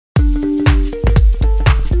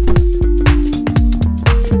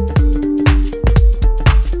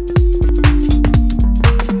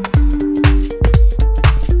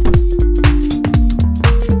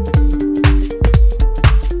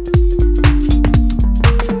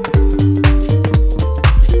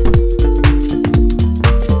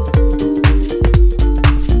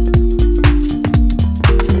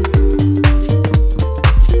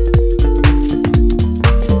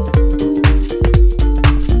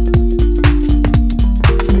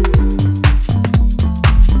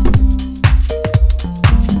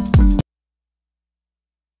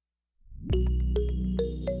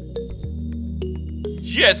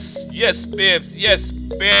Yes, babes. Yes,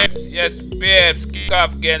 babes. Yes, babes. Kick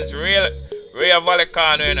off against Ray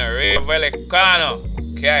Vallecano, you know. Ray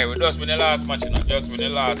Vallecano. Okay, we just win the last match, you know. Just win the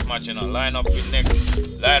last match, you know. Line up the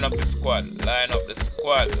next. Line up the squad. Line up the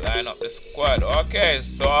squad. Line up the squad. Okay,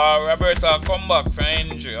 so Roberto come back from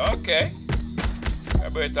injury. Okay.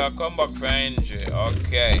 Roberto come back from injury.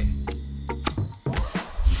 Okay.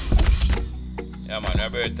 Yeah, man.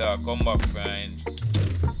 Roberto come back from injury.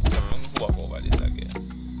 Go up over this again.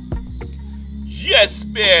 Yes,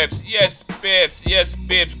 babes. Yes, babes. Yes,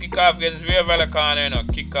 babes. Kick off against Ray Vallecano, you know.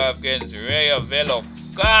 Kick off against Ray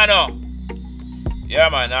Vallecano. Yeah,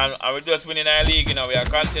 man. And we're just winning our league, you know. We are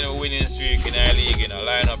continuing winning streak in our league, you know.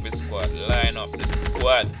 Line up the squad. Line up the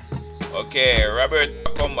squad. Okay, Roberto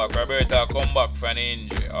come back. Roberto come back from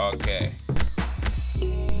injury. Okay.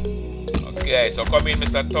 Okay, so come in,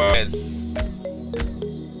 Mr. Torres.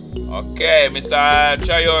 Okay, Mr.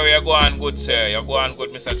 Chayore, you're going good, sir. You're going good,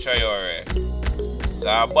 Mr. Chayore.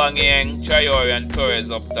 So Banging, Chayore and Torres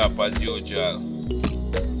up top as usual.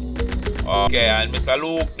 Okay, and Mr.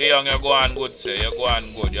 Luke De Jong, you're going good, sir. You're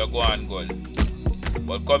going good. You're going good.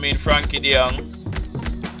 But come in Frankie De Jong.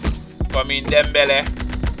 Come in Dembele.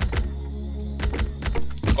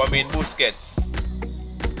 Come in Busquets.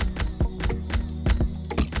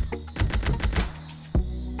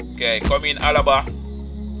 Okay, come in Auba.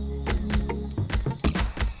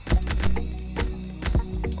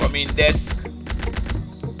 Come in Desk.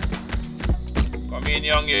 Come in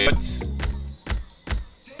Young Youth.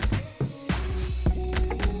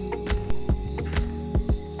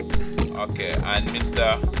 Okay, and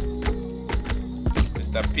Mr.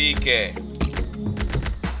 PK.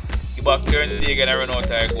 Give back turn the league and I run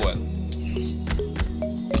out of goal.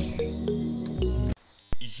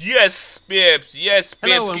 Yes, babes. Yes,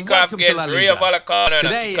 babes. Kick off against Ray Vallecano.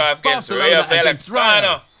 Kick off against Ray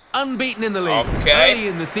Vallecano. Unbeaten in the league. Okay. Early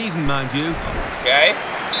in the season, mind you. Okay.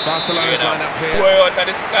 Barcelona's line up here. Pour out of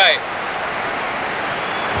the sky.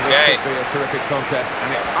 Okay. This could be a terrific contest,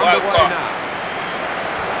 and it's underway now.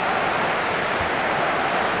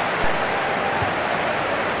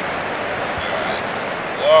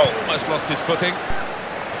 Wow. Almost lost his footing.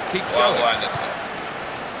 Keeps going. going. Mr.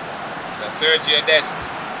 Sergio Desk.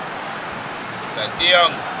 Mr. De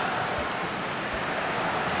Jong.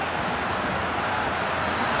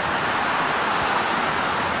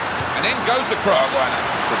 And in goes the cross. It's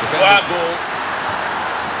a defensive ball.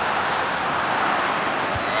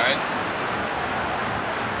 Alright.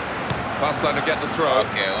 Barcelona get the throw.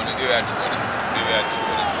 Okay, I want to do that through this.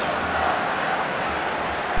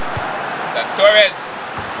 Mr. Torres.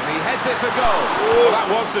 And he heads it for goal. Well, that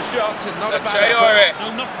was the shot. Not a bad Chayore.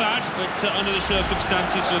 No, not bad, but under the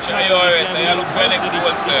circumstances, Chayore, so you look for the next goal,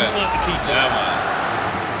 sir. Yeah, man.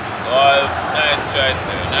 So, nice try,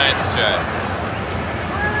 sir. Nice try.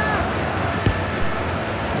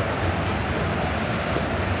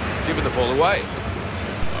 Giving the ball away.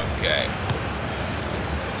 Okay.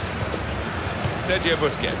 Sergio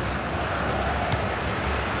Busquets.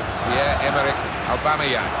 Pierre-Emerick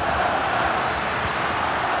Aubameyang.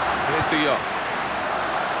 Here's De Jong.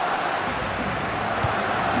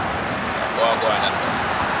 Go on, that's one.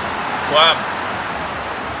 Wham.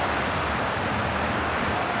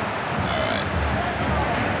 Alright.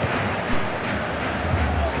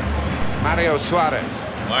 Mario Suarez.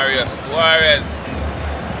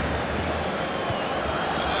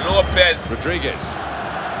 Lopez. Rodriguez.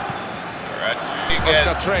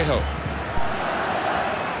 Oscar Trejo.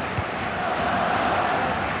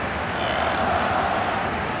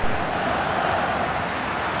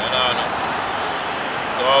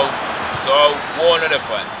 No. So one of the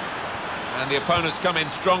point. And the opponents come in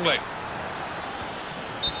strongly.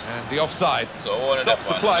 And the offside. So one of the stops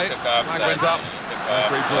the play. Flag went up.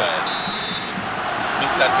 Free play.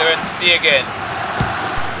 Mr. Ter Stegen.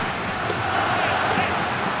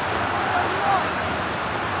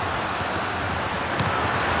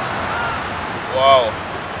 Wow.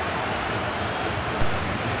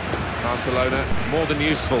 Barcelona more than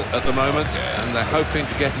useful at the moment, and they're hoping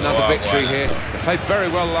to get another victory here. They played very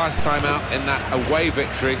well last time out in that away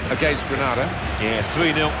victory against Granada. Yeah,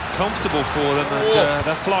 3-0, comfortable for them, and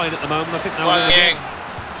they're flying at the moment. I think they'll win again.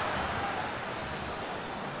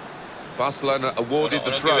 Barcelona awarded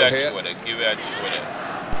the throw here. Give it a shoulder.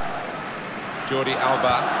 Jordi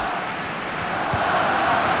Alba.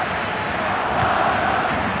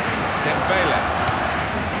 Dembele.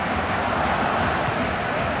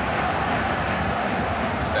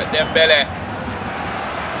 Mr. Dembele.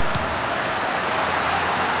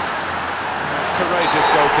 That's courageous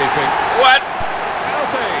goalkeeping. What?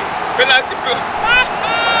 Penalty. Penalty for.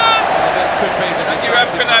 This could be the give a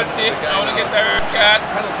penalty. I want to get a red card.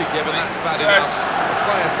 Penalty penalty given, that's bad enough. The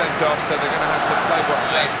player sent off, so they're going to have to play what's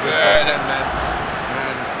left with 10 men.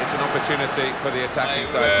 And it's an opportunity for the attacking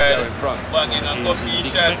side to go in front. You'd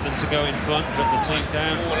expect them to go in front, drop the team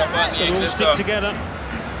down. They'll all stick together.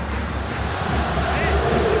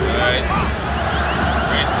 Right.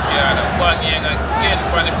 Red card, banging again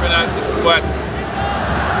for the penalty spot.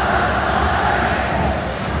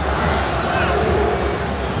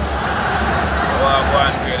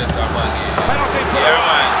 One for this banging. Yeah,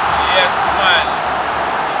 man. Yes, man.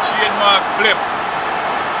 Trademark flip.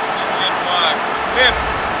 Trademark flip.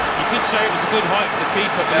 You could say it was a good height for the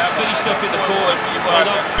keeper, but it's finished up in the corner. Well,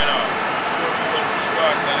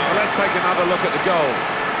 let's take another look at the goal.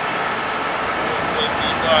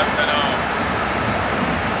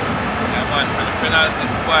 Yeah, man, for the penalty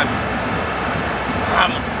spot.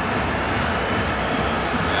 Damn.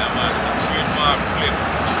 Yeah, man. Trademark flip.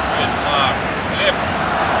 Trademark flip.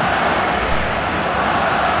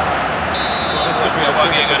 The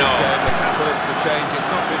catalyst for change, it's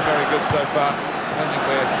not been very good so far. I don't think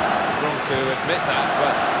we're wrong to admit that,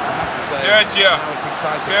 but I have to say Sergio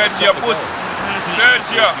Busquets. Sergio Busquets.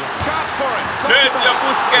 The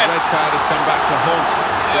red card has come back to haunt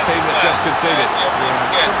the team that just conceded.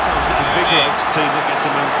 Sometimes it invigorates a team that gets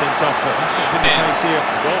a man sent off, but that's not been the case here.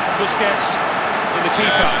 Well, Busquets in the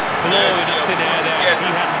keeper, blowing up thin air there. He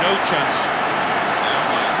had no chance.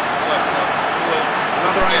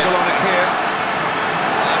 Another angle on it here.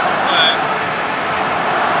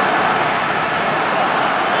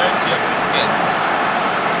 Sergio Busquets.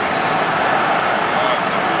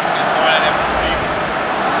 Busquets, one of them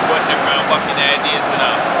got different fucking ideas, you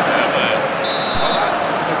know. Yeah, man.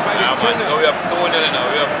 Yeah, man. So we have 2-0 now.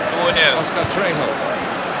 We have 2-0. Oscar Trejo.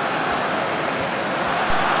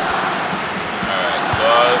 Alright, so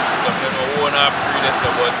I'm going to own up through this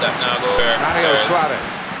about that now. Go here. Mario Suarez.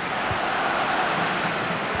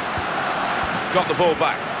 Got the ball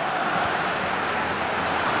back.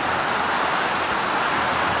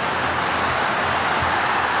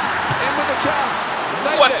 In with a chance.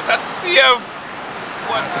 What a save!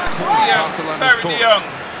 What a save! Sorry, De Jong.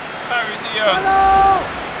 Sorry, De Jong.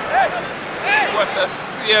 What a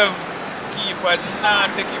save! Keeper not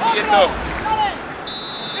take it up.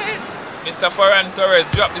 Mr. Ferran Torres,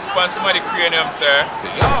 drop this on somebody cranium, sir.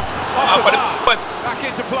 Off of the bus. Back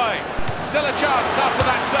into play. Still a chance after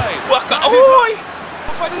that save. Oi!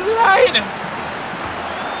 Off of the line.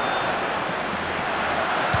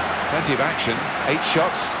 Plenty of action. 8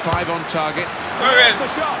 shots, 5 on target. Torres.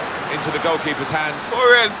 Into the goalkeeper's hands.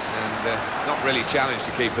 Torres. And not really challenged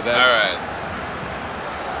the keeper there. Alright.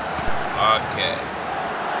 Okay.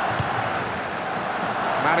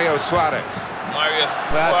 Mario Suarez.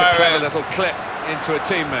 That's a clever little clip into a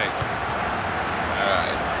teammate.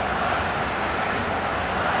 Alright.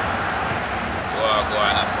 So I'll go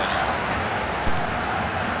on and send you.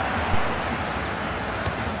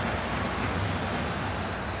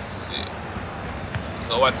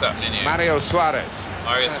 So what's happening here? Mario Suarez.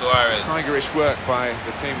 Suarez. Tigerish work by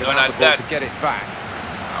the team None without of the ball that. to get it back.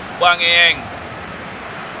 Banging.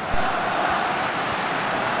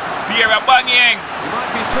 Pierre Banging. He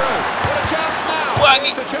might be through. What a chance now.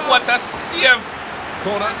 Banging. What a save.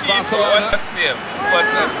 Corner, Keeper, Barcelona. what a save. What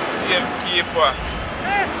a save, keeper.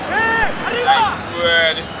 My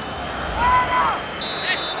word.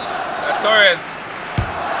 So Torres.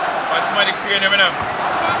 Want somebody creating him now?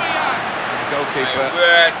 Goalkeeper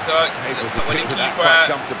so able to when the keep that keeper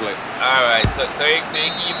quite comfortably. alright, so he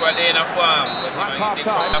keeper there in a farm, but That's you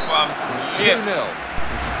know, half-time. in a farm 2-0.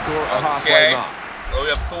 Score at the halfway mark. So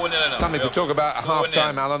we have 2-0 now. Something to talk about at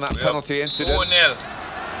half-time, Alan, that penalty incident. 2-0.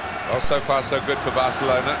 Well, so far so good for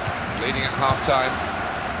Barcelona, leading at half-time.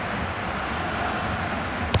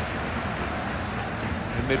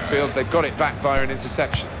 In midfield, they've got it back via an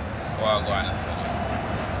interception. Well, go on,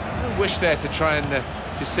 No wish there to try and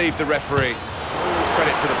deceive the referee.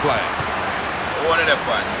 Credit to the player. One of the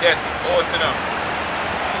one. Yes, out to them.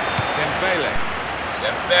 Dembele.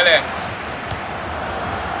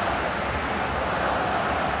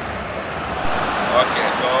 Okay,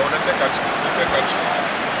 so I want to take a true.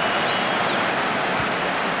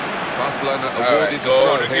 Barcelona Alright, awarded so the I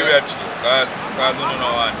throw want to give here. it a true, because I don't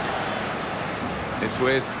know want it. It's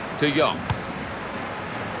with De Jong.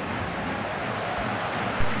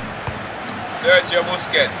 Sergio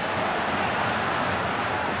Busquets.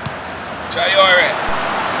 Traore.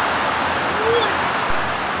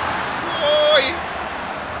 Oi!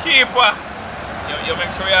 Keeper! You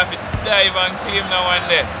make sure you have to dive and claim now and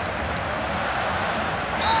then.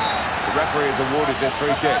 The referee has awarded this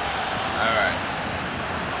free kick. Alright.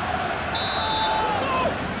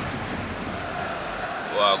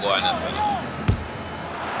 Well, go on, son.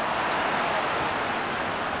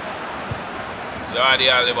 Jordi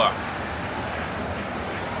Alba.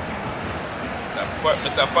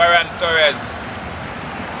 Mr. Ferran Torres.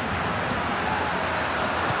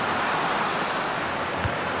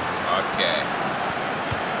 Okay.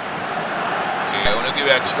 Okay, I want to give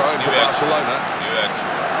you a try. Give it Barcelona. Give it a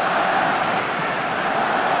try.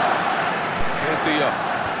 Here's De Jong.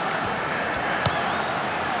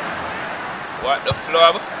 What the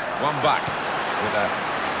flub? One back with a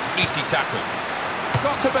meaty tackle.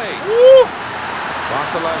 Got to be. Woo!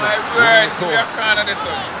 Barcelona. My word, give me a corner this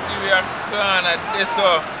one. Give me a corner this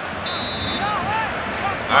one.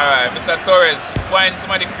 Alright, Mr. Torres, find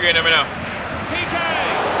somebody creating me now. PK!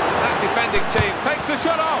 That defending team takes the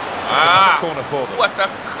shot off. Corner for them. What a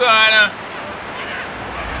corner.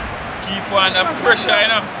 Keep on the pressure, you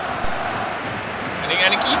know. And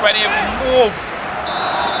the keeper didn't even move.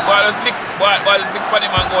 Ball is lick on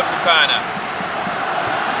him and go to corner.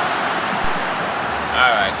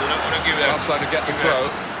 Alright, we're going to give it a Barcelona to get the throw.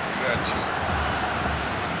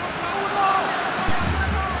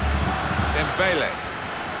 Dembele.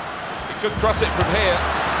 He could cross it from here.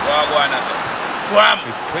 Go on, that's it. Bam!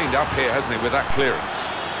 He's cleaned up here, hasn't he, with that clearance.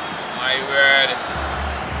 My word.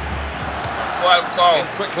 Falcao. In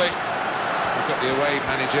quickly. We've got the away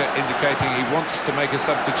manager indicating he wants to make a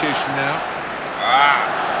substitution now.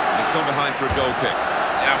 He's gone behind for a goal kick.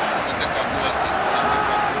 Yeah, man. We'll take a goal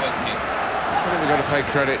kick. I think we've got to pay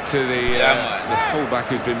credit to the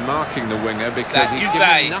fullback who's been marking the winger because he's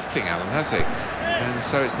given nothing, Alan, has he? And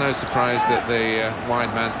so it's no surprise that the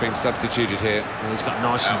wide man's being substituted here. Well, he's got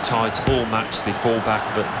nice and tight, all matched the fullback,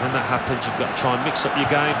 but when that happens, you've got to try and mix up your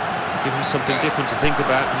game, give him something different to think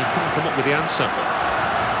about, and you couldn't come up with the answer.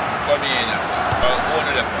 Come in, one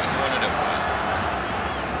of them.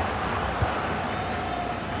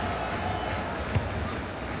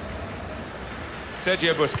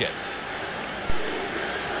 Sergio Busquets.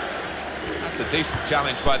 That's a decent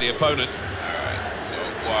challenge by the opponent. Alright, so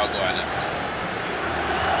go on,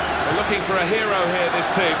 They're looking for a hero here, this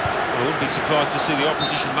team. I wouldn't be surprised to see the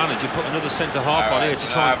opposition manager put another centre-half on here to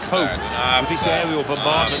try and cope with this aerial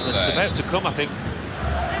bombardment that's about to come, I think.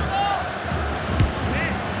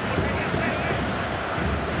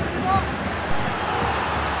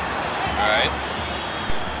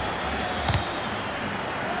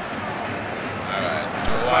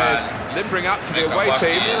 Players limbering up for the away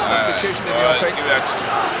team. Substitution in the offing.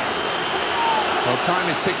 Well, time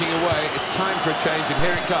is ticking away. It's time for a change, and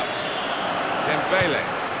here it comes. Dembele.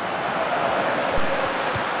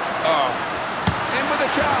 Oh, in with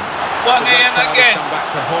a chance. Again. Come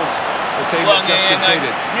back to haunt the team that just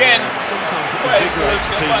conceded. Again. Sometimes it invigorates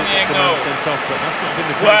the team that gets a man sent off, but that's not been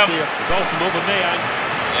the case here. The goal from Aubameyang.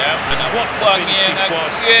 Yeah, and what a finish this was.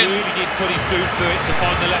 He really did put his boot through it to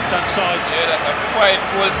find the left-hand side. Yeah, that's a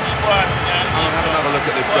 5-goal for Barcelona. I'll have another look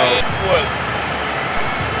at this goal. 5 goal.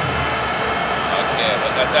 Okay,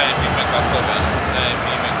 but that time he make a sub now.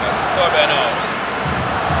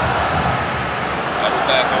 I look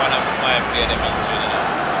like I want to play them in Chile now.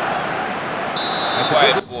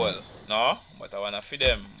 5 goal. No, but I want to feed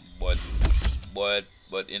them. But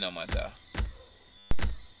it no matter.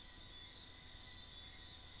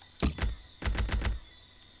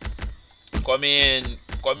 Come in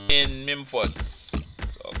Memphis.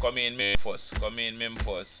 So come in Memphis.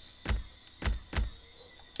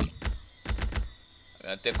 I'm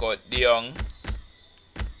gonna take out De Jong.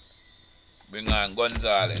 Bring on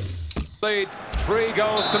Gonzalez. Lead 3-0.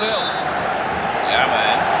 Yeah,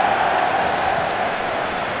 man.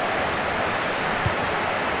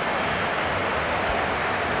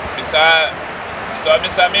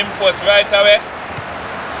 Mr. Memphis right away.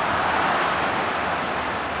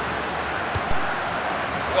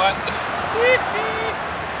 What?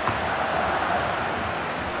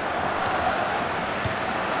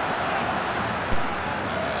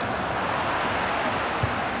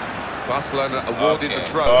 Barcelona awarded the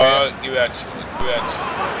throw here. The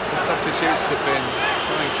substitutes have been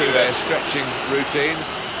going through their stretching routines.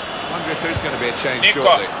 I wonder if there's going to be a change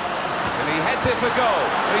shortly. And he heads it for goal.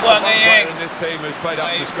 He's the one player in this team who's played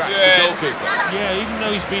up to scratch the goalkeeper. Yeah, even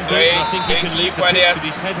though he's been beaten, I think he can leave the pitch with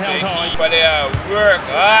his head held high. Work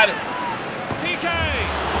hard. PK!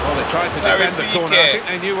 Well, they tried to defend the corner. I think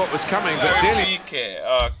they knew what was coming, but dealing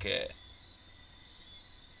okay.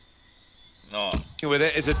 No. With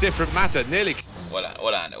it is a different matter. Nearly. Hold on.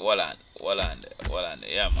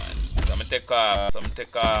 Yeah, man. So I'm gonna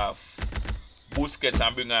take off Busquets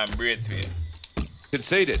and bring on Braithwaite.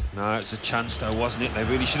 Conceded. No, it's a chance though, wasn't it? They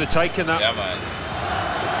really should have taken that. Yeah, man.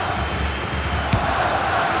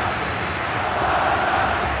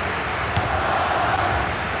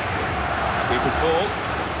 Keeper's ball.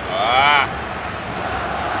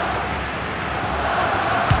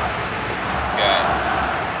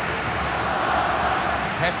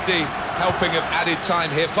 hefty helping of added time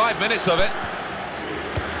here. 5 minutes of it.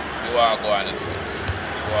 See what I go on, yes. See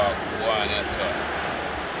what I go on, yes, sir.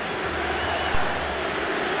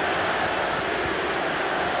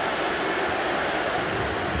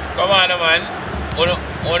 Come on, man.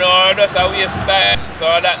 Uno just a waste time, so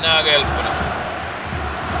that not help you.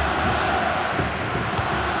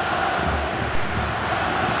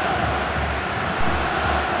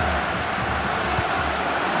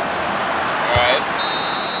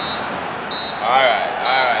 Alright.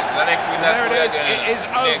 The next win that there it is. Again. It is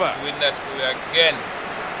over. Next win that for again.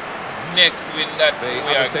 Next win that for the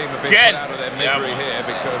other team have been again. Put out of their misery here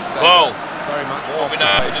because go. Very much Moving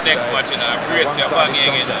on to the next match, brace your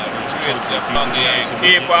banging, brace your banging,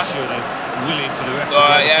 keeper. So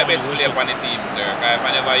yeah, best play upon the team, sir.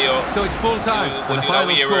 Whenever you so it's full time. But you know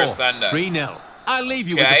your worst standard. 3-0. I'll leave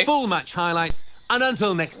you with the full match highlights, and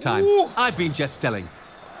until next time, I've been Jet Stelling.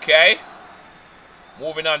 Okay.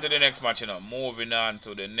 Moving on to the next match, Moving on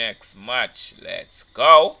to the next match. Let's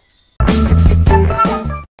go.